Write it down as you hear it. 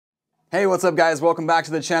Hey, what's up guys? Welcome back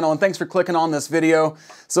to the channel and thanks for clicking on this video.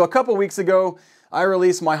 So a couple weeks ago, I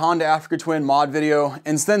released my Honda Africa Twin mod video,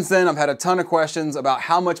 and since then I've had a ton of questions about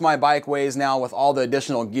how much my bike weighs now with all the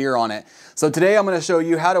additional gear on it. So today I'm going to show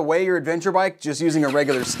you how to weigh your adventure bike just using a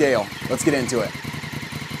regular scale. Let's get into it.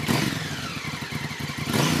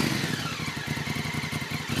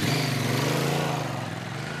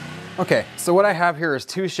 Okay, so what I have here is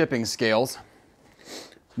two shipping scales.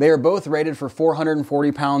 They are both rated for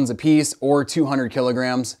 440 pounds a piece or 200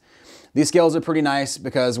 kilograms. These scales are pretty nice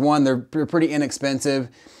because one, they're pretty inexpensive.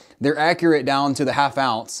 They're accurate down to the half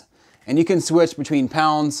ounce, and you can switch between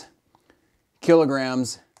pounds,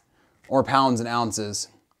 kilograms, or pounds and ounces.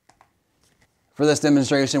 For this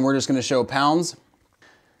demonstration, we're just going to show pounds.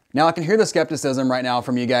 Now I can hear the skepticism right now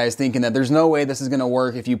from you guys thinking that there's no way this is going to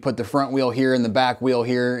work if you put the front wheel here and the back wheel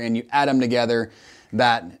here and you add them together,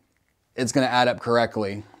 that it's going to add up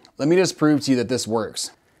correctly. Let me just prove to you that this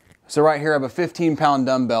works. So right here I have a 15-pound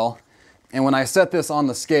dumbbell, and when I set this on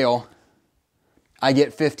the scale, I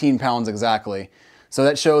get 15 pounds exactly. So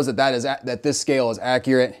that shows that this scale is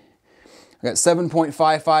accurate. I got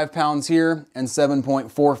 7.55 pounds here and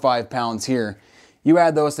 7.45 pounds here. You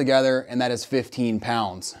add those together and that is 15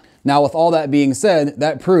 pounds. Now with all that being said,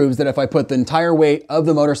 that proves that if I put the entire weight of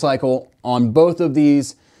the motorcycle on both of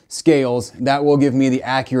these scales, that will give me the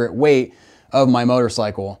accurate weight of my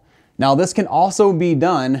motorcycle. Now this can also be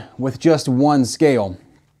done with just one scale.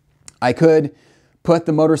 I could put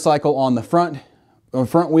the motorcycle on the front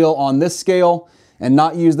wheel on this scale and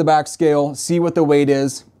not use the back scale, see what the weight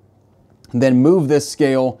is, then move this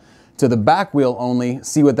scale to the back wheel only,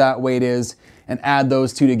 see what that weight is, and add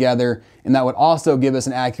those two together, and that would also give us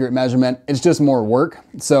an accurate measurement. It's just more work.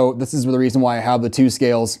 So this is the reason why I have the two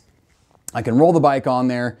scales. I can roll the bike on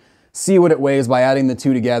there, see what it weighs by adding the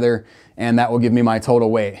two together, and that will give me my total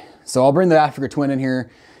weight. So I'll bring the Africa Twin in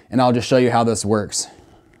here and I'll just show you how this works.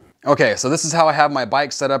 Okay, so this is how I have my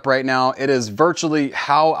bike set up right now. It is virtually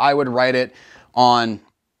how I would ride it on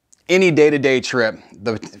any day-to-day trip.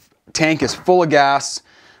 The tank is full of gas.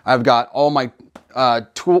 I've got all my I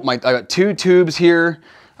got two tubes here.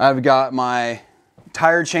 I've got my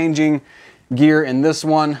tire changing gear in this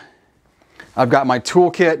one. I've got my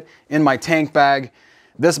toolkit in my tank bag.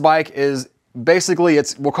 This bike is basically,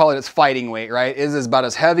 we'll call it its fighting weight, right? It is about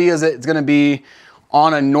as heavy as it's gonna be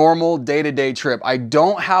on a normal day-to-day trip. I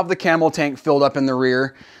don't have the Camel tank filled up in the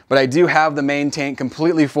rear, but I do have the main tank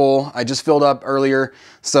completely full. I just filled up earlier.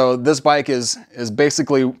 So this bike is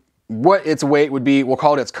basically what its weight would be. We'll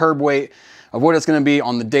call it its curb weight of what it's gonna be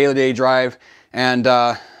on the day-to-day drive. And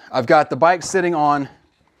I've got the bike sitting on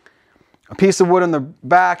a piece of wood in the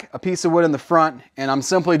back, a piece of wood in the front, and I'm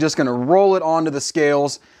simply just gonna roll it onto the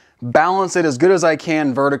scales, balance it as good as I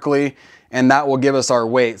can vertically, and that will give us our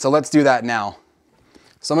weight. So let's do that now.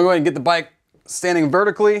 So I'm gonna go ahead and get the bike standing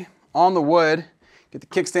vertically on the wood, get the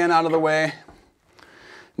kickstand out of the way.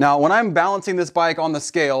 Now, when I'm balancing this bike on the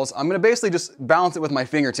scales, I'm gonna basically just balance it with my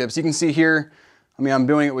fingertips. You can see here, I'm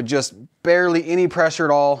doing it with just barely any pressure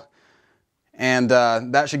at all, and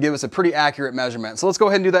that should give us a pretty accurate measurement. So let's go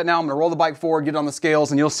ahead and do that now. I'm gonna roll the bike forward, get it on the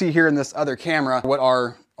scales, and you'll see here in this other camera what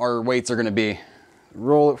our weights are gonna be.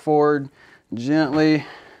 Roll it forward gently.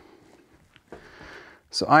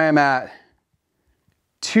 So I am at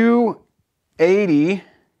 280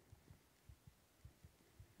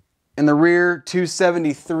 in the rear,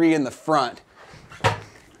 273 in the front.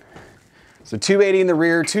 So 280 in the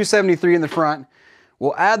rear, 273 in the front.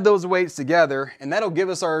 We'll add those weights together and that'll give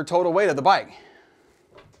us our total weight of the bike.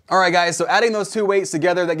 All right guys, so adding those two weights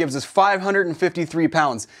together, that gives us 553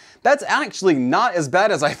 pounds. That's actually not as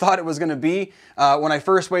bad as I thought it was gonna be when I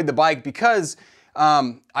first weighed the bike, because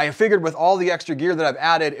I figured with all the extra gear that I've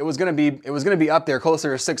added, it was gonna be up there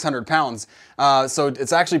closer to 600 pounds. So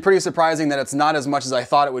it's actually pretty surprising that it's not as much as I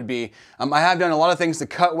thought it would be. I have done a lot of things to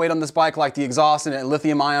cut weight on this bike, like the exhaust and a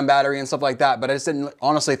lithium-ion battery and stuff like that, but I just didn't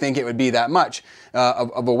honestly think it would be that much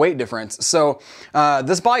of a weight difference. So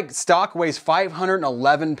this bike stock weighs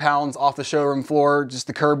 511 pounds off the showroom floor, just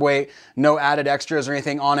the curb weight, no added extras or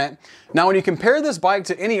anything on it. Now, when you compare this bike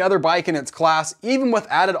to any other bike in its class, even with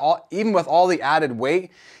all the added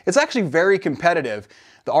weight, it's actually very competitive.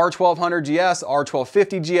 The R1200 GS,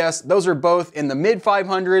 R1250 GS, those are both in the mid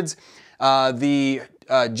 500s. The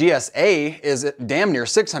GSA is damn near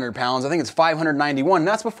 600 pounds. I think it's 591. And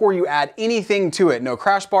that's before you add anything to it. No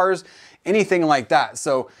crash bars, anything like that.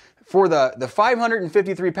 So for the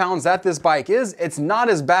 553 pounds that this bike is, it's not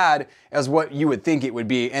as bad as what you would think it would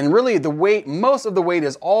be. And really the weight, most of the weight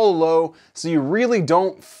is all low, so you really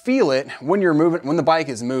don't feel it when you're moving, when the bike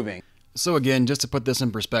is moving. So again, just to put this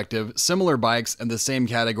in perspective, similar bikes in the same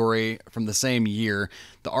category from the same year,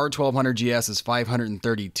 the R1200 GS is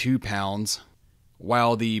 532 pounds,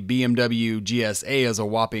 while the BMW GSA is a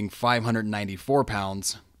whopping 594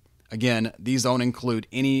 pounds. Again, these don't include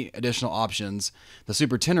any additional options. The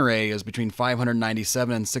Super Tenere is between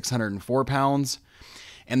 597 and 604 pounds,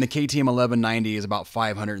 and the KTM 1190 is about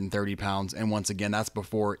 530 pounds. And once again, that's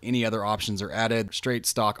before any other options are added, straight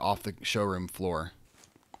stock off the showroom floor.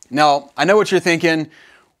 Now, I know what you're thinking.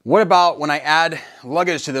 What about when I add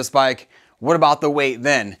luggage to this bike? What about the weight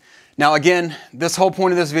then? Now again, this whole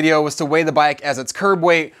point of this video was to weigh the bike as its curb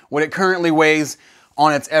weight, what it currently weighs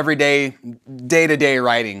on its everyday, day-to-day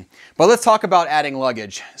riding. But let's talk about adding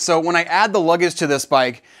luggage. So when I add the luggage to this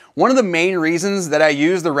bike, one of the main reasons that I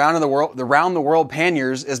use the round the world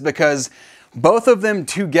panniers is because both of them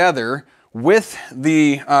together with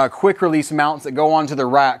the quick release mounts that go onto the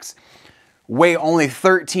racks weigh only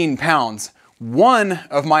 13 pounds. One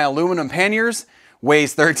of my aluminum panniers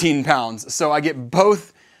weighs 13 pounds. So I get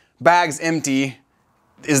both bags empty,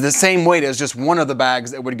 is the same weight as just one of the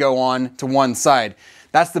bags that would go on to one side.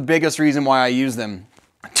 That's the biggest reason why I use them.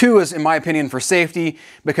 Two is, in my opinion, for safety,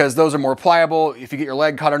 because those are more pliable. If you get your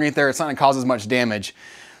leg caught underneath there, it's not gonna cause as much damage.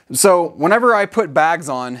 So whenever I put bags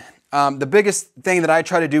on, the biggest thing that I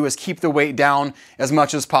try to do is keep the weight down as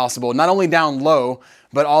much as possible. Not only down low,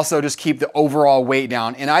 but also just keep the overall weight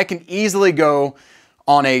down. And I can easily go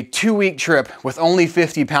on a 2-week trip with only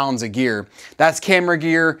 50 pounds of gear. That's camera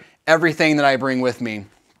gear, everything that I bring with me.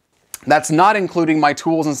 That's not including my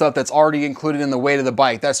tools and stuff that's already included in the weight of the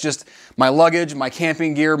bike. That's just my luggage, my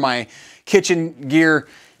camping gear, my kitchen gear,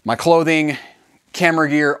 my clothing, camera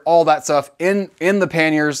gear, all that stuff in the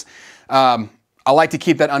panniers. I like to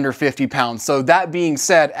keep that under 50 pounds. So that being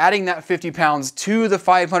said, adding that 50 pounds to the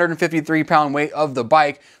 553 pound weight of the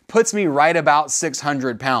bike puts me right about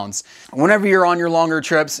 600 pounds. Whenever you're on your longer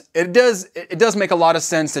trips, it does make a lot of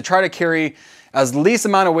sense to try to carry as least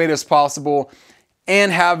amount of weight as possible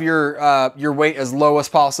and have your weight as low as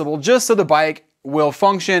possible, just so the bike will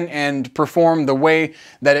function and perform the way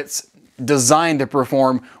that it's designed to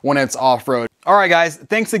perform when it's off-road. All right, guys,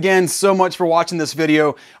 thanks again so much for watching this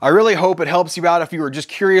video. I really hope it helps you out if you were just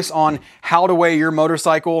curious on how to weigh your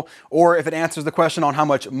motorcycle, or if it answers the question on how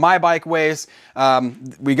much my bike weighs.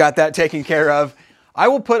 We got that taken care of. I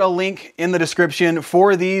will put a link in the description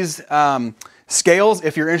for these scales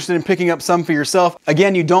if you're interested in picking up some for yourself.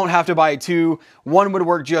 Again, you don't have to buy two. One would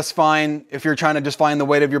work just fine if you're trying to just find the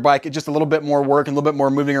weight of your bike. It's just a little bit more work and a little bit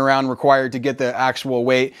more moving around required to get the actual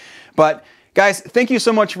weight. But guys, thank you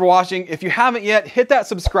so much for watching. If you haven't yet, hit that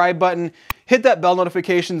subscribe button, hit that bell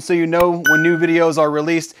notification so you know when new videos are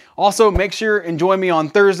released. Also, make sure and join me on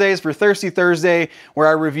Thursdays for Thirsty Thursday, where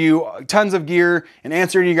I review tons of gear and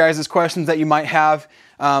answer any of you guys' questions that you might have.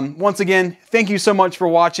 Once again, thank you so much for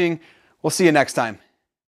watching. We'll see you next time.